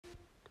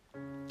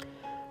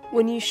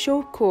When you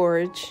show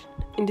courage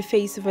in the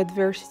face of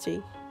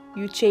adversity,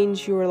 you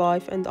change your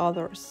life and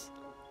others.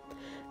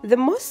 The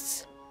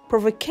most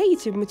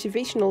provocative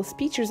motivational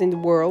speakers in the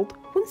world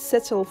won't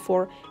settle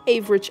for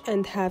average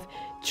and have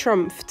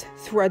triumphed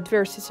through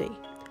adversity.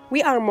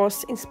 We are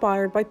most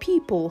inspired by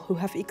people who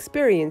have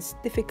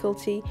experienced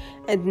difficulty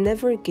and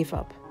never give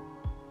up.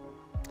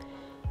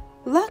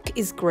 Luck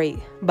is great,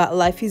 but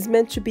life is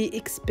meant to be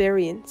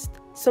experienced.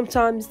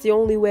 Sometimes the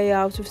only way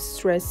out of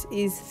stress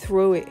is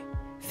through it.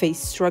 Face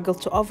struggle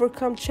to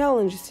overcome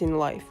challenges in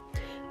life.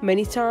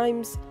 Many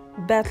times,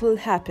 battle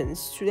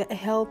happens to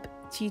help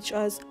teach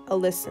us a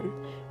lesson.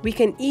 We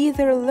can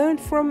either learn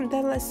from the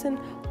lesson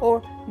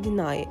or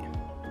deny it.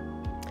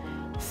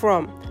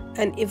 From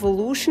an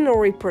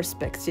evolutionary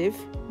perspective,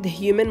 the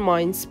human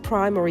mind's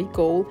primary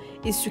goal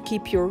is to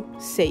keep you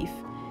safe.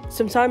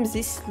 Sometimes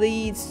this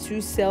leads to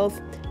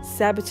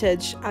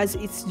self-sabotage, as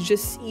it's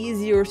just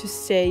easier to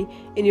stay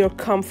in your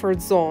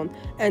comfort zone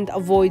and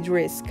avoid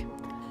risk.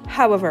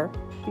 However,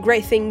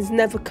 great things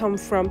never come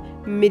from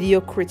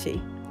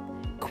mediocrity.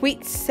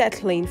 Quit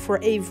settling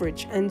for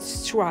average and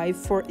strive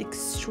for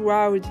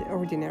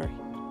extraordinary.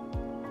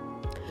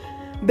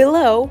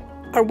 Below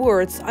are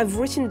words I've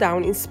written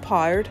down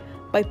inspired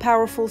by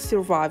powerful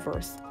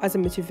survivors. As a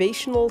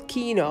motivational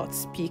keynote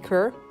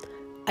speaker,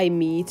 I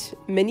meet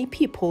many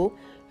people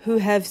who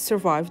have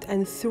survived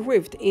and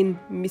thrived in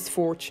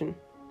misfortune.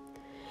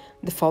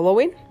 The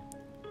following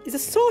is a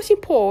starting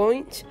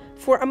point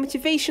for a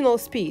motivational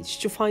speech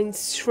to find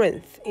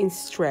strength in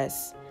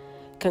stress,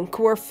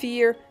 conquer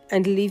fear,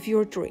 and live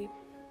your dream.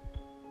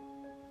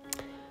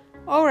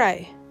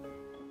 Alright,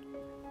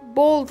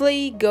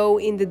 boldly go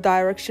in the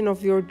direction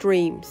of your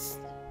dreams.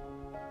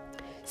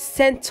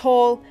 Stand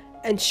tall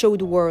and show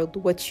the world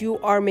what you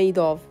are made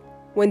of.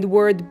 When the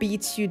world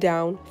beats you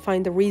down,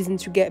 find a reason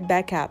to get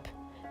back up.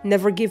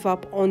 Never give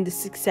up on the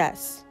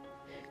success.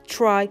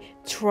 Try,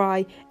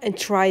 and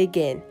try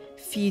again.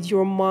 Feed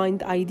your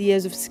mind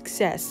ideas of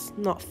success,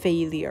 not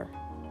failure.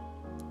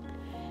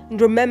 And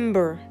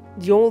remember,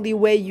 the only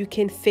way you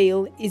can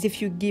fail is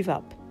if you give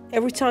up.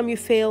 Every time you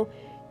fail,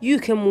 you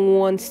come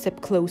one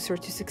step closer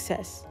to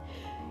success.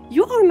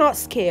 You are not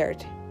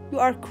scared. You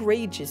are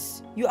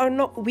courageous. You are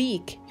not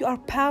weak. You are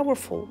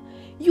powerful.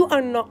 You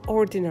are not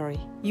ordinary.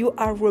 You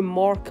are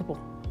remarkable.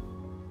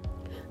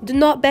 Do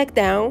not back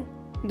down.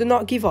 Do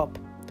not give up.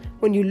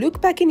 When you look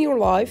back in your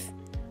life,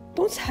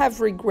 don't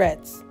have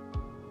regrets.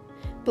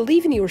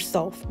 Believe in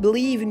yourself.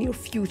 Believe in your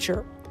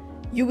future.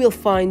 You will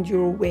find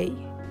your way.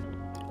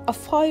 A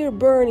fire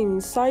burning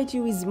inside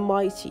you is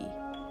mighty.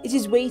 It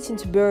is waiting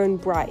to burn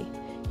bright.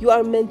 You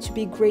are meant to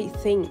be great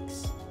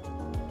things.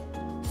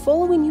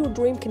 Following your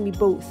dream can be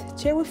both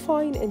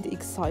terrifying and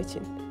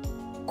exciting.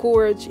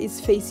 Courage is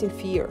facing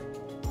fear.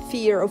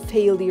 Fear of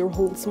failure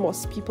holds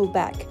most people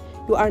back.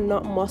 You are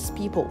not most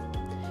people.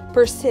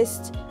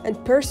 Persist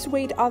and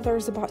persuade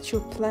others about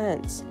your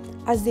plans,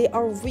 as they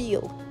are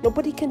real.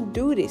 Nobody can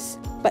do this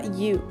but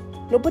you.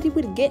 Nobody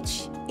will get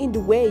in the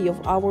way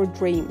of our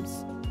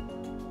dreams.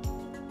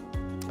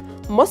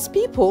 Most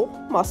people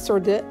master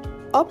the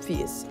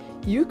obvious.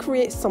 You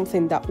create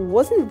something that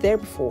wasn't there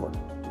before.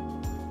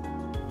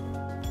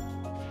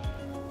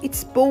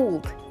 It's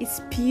bold, it's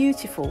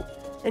beautiful,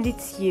 and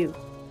it's you.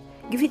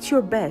 Give it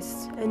your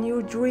best, and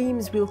your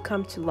dreams will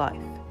come to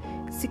life.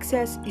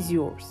 Success is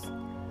yours.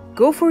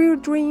 Go for your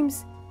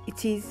dreams.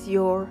 It is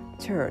your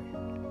turn.